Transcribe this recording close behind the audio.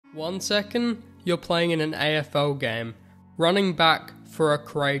1 second, you're playing in an AFL game, running back for a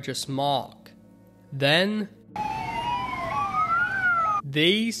courageous mark. Then,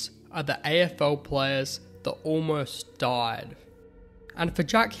 these are the AFL players that almost died. And for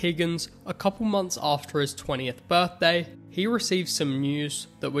Jack Higgins, a couple months after his 20th birthday, he received some news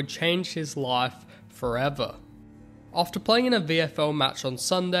that would change his life forever. After playing in a VFL match on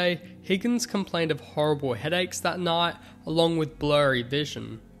Sunday, Higgins complained of horrible headaches that night, along with blurry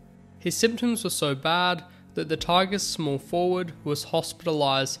vision. His symptoms were so bad that the Tigers' small forward was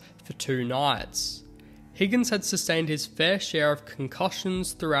hospitalised for 2 nights. Higgins had sustained his fair share of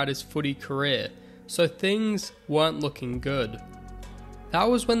concussions throughout his footy career, so things weren't looking good. That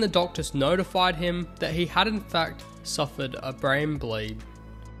was when the doctors notified him that he had in fact suffered a brain bleed.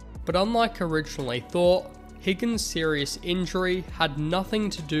 But unlike originally thought, Higgins' serious injury had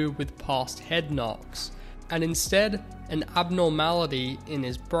nothing to do with past head knocks, and instead an abnormality in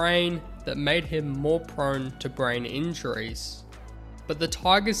his brain that made him more prone to brain injuries. But the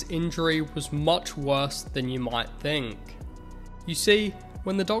Tigers' injury was much worse than you might think. You see,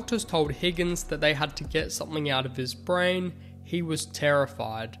 when the doctors told Higgins that they had to get something out of his brain, he was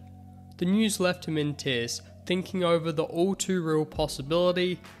terrified. The news left him in tears, thinking over the all too real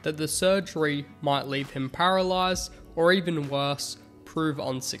possibility that the surgery might leave him paralysed, or even worse, prove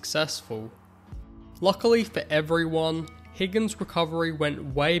unsuccessful. Luckily for everyone, Higgins' recovery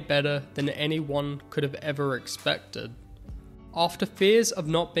went way better than anyone could have ever expected. After fears of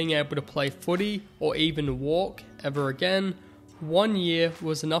not being able to play footy or even walk ever again, 1 year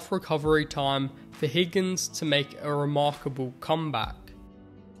was enough recovery time for Higgins to make a remarkable comeback.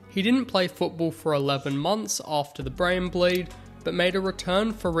 He didn't play football for 11 months after the brain bleed, but made a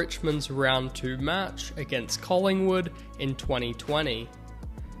return for Richmond's round 2 match against Collingwood in 2020.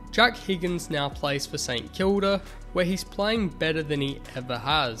 Jack Higgins now plays for St Kilda, where he's playing better than he ever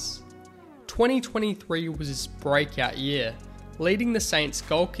has. 2023 was his breakout year, leading the Saints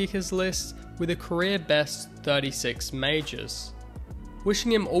goal kickers list with a career best 36 majors.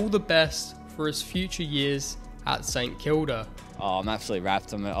 Wishing him all the best for his future years at St Kilda. Oh, I'm absolutely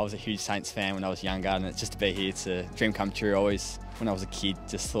wrapped. I was a huge Saints fan when I was younger, and it's just to be here, it's a dream come true. Always, when I was a kid,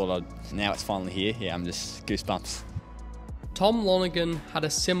 just thought now it's finally here. Yeah, I'm just goosebumps. Tom Lonergan had a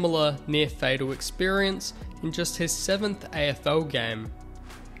similar near-fatal experience in just his 7th AFL game.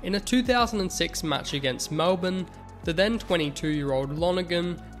 In a 2006 match against Melbourne, the then 22-year-old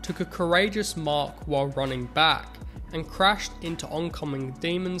Lonergan took a courageous mark while running back and crashed into oncoming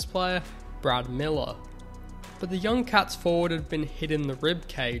Demons player Brad Miller. But the young Cats forward had been hit in the rib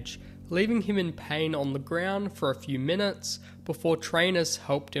cage, leaving him in pain on the ground for a few minutes before trainers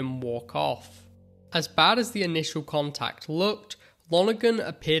helped him walk off. As bad as the initial contact looked, Lonergan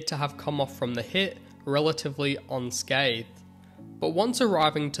appeared to have come off from the hit relatively unscathed. But once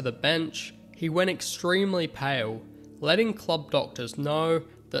arriving to the bench, he went extremely pale, letting club doctors know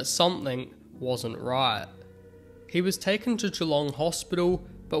that something wasn't right. He was taken to Geelong Hospital,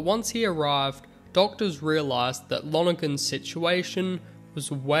 but once he arrived, doctors realised that Lonergan's situation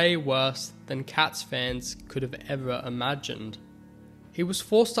was way worse than Cats fans could have ever imagined. He was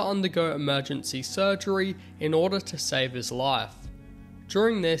forced to undergo emergency surgery in order to save his life.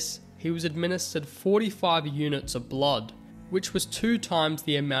 During this, he was administered 45 units of blood, which was 2 times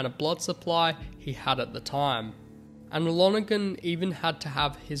the amount of blood supply he had at the time. And Lonergan even had to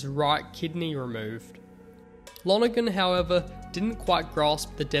have his right kidney removed. Lonergan, however, didn't quite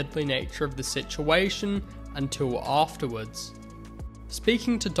grasp the deadly nature of the situation until afterwards.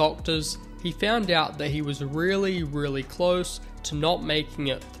 Speaking to doctors, he found out that he was really close to not making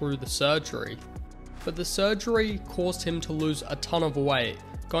it through the surgery. But the surgery caused him to lose a ton of weight,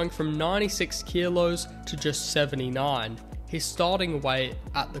 going from 96 kilos to just 79, his starting weight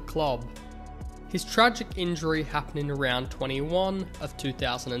at the club. His tragic injury happened in round 21 of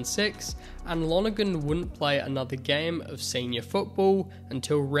 2006, and Lonergan wouldn't play another game of senior football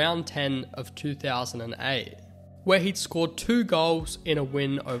until round 10 of 2008, where he'd scored 2 goals in a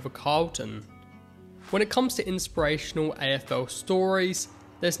win over Carlton. When it comes to inspirational AFL stories,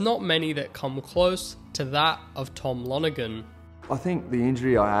 there's not many that come close to that of Tom Lonergan. I think the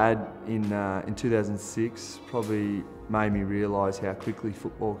injury I had in 2006 probably made me realise how quickly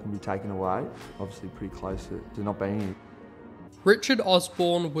football can be taken away. Obviously pretty close to not being here. Richard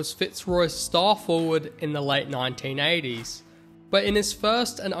Osborne was Fitzroy's star forward in the late 1980s, but in his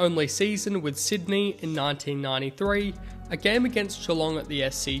first and only season with Sydney in 1993, a game against Geelong at the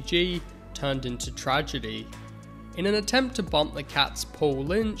SCG turned into tragedy. In an attempt to bump the Cats' Paul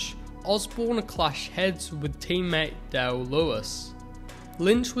Lynch, Osborne clashed heads with teammate Dale Lewis.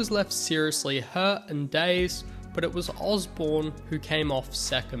 Lynch was left seriously hurt and dazed, but it was Osborne who came off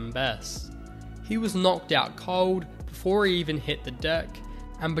second best. He was knocked out cold before he even hit the deck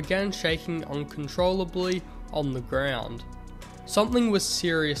and began shaking uncontrollably on the ground. Something was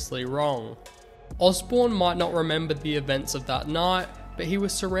seriously wrong. Osborne might not remember the events of that night, but he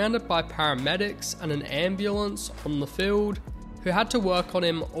was surrounded by paramedics and an ambulance on the field who had to work on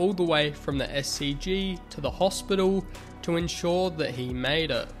him all the way from the SCG to the hospital to ensure that he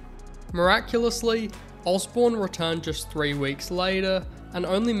made it. Miraculously, Osborne returned just 3 weeks later and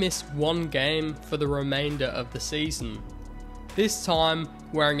only missed one game for the remainder of the season, this time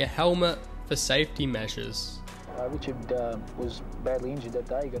wearing a helmet for safety measures. Richard was badly injured that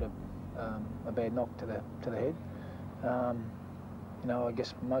day. He got a bad knock to the head. I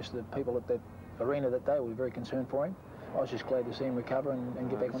guess most of the people at that arena that day were very concerned for him. I was just glad to see him recover and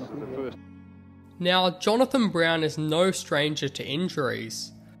get back on the field. Now, Jonathan Brown is no stranger to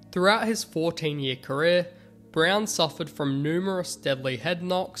injuries. Throughout his 14-year career, Brown suffered from numerous deadly head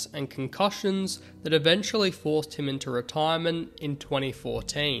knocks and concussions that eventually forced him into retirement in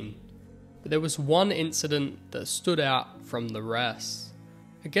 2014. But there was one incident that stood out from the rest.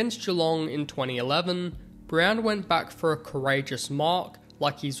 Against Geelong in 2011, Brown went back for a courageous mark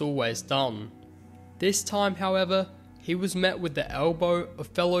like he's always done. This time, however, he was met with the elbow of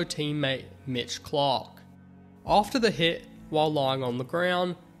fellow teammate Mitch Clark. After the hit, while lying on the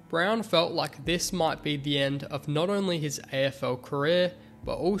ground, Brown felt like this might be the end of not only his AFL career,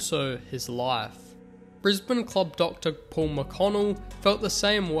 but also his life. Brisbane club doctor Paul McConnell felt the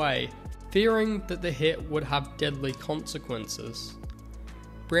same way, fearing that the hit would have deadly consequences.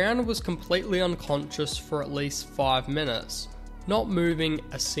 Brown was completely unconscious for at least 5 minutes, not moving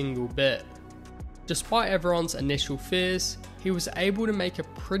a single bit. Despite everyone's initial fears, he was able to make a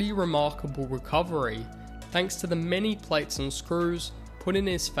pretty remarkable recovery, thanks to the many plates and screws put in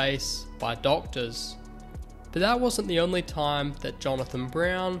his face by doctors. But that wasn't the only time that Jonathan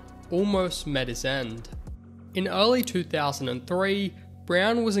Brown almost met his end. In early 2003,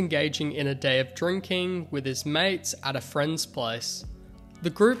 Brown was engaging in a day of drinking with his mates at a friend's place. The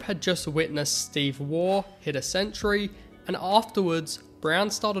group had just witnessed Steve Waugh hit a century, and afterwards,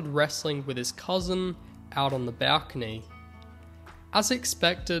 Brown started wrestling with his cousin out on the balcony. As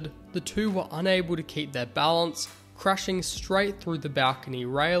expected, the two were unable to keep their balance, crashing straight through the balcony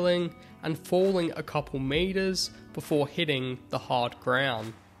railing and falling a couple metres before hitting the hard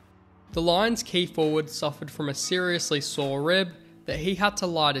ground. The Lions' key forward suffered from a seriously sore rib that he had to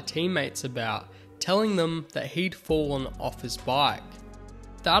lie to teammates about, telling them that he'd fallen off his bike.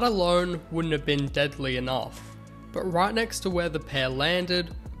 That alone wouldn't have been deadly enough, but right next to where the pair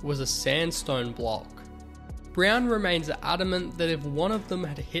landed was a sandstone block. Brown remains adamant that if one of them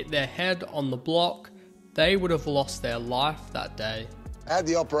had hit their head on the block, they would have lost their life that day. I had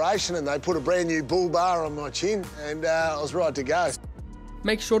the operation and they put a brand new bull bar on my chin and I was right to go.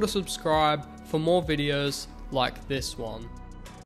 Make sure to subscribe for more videos like this one.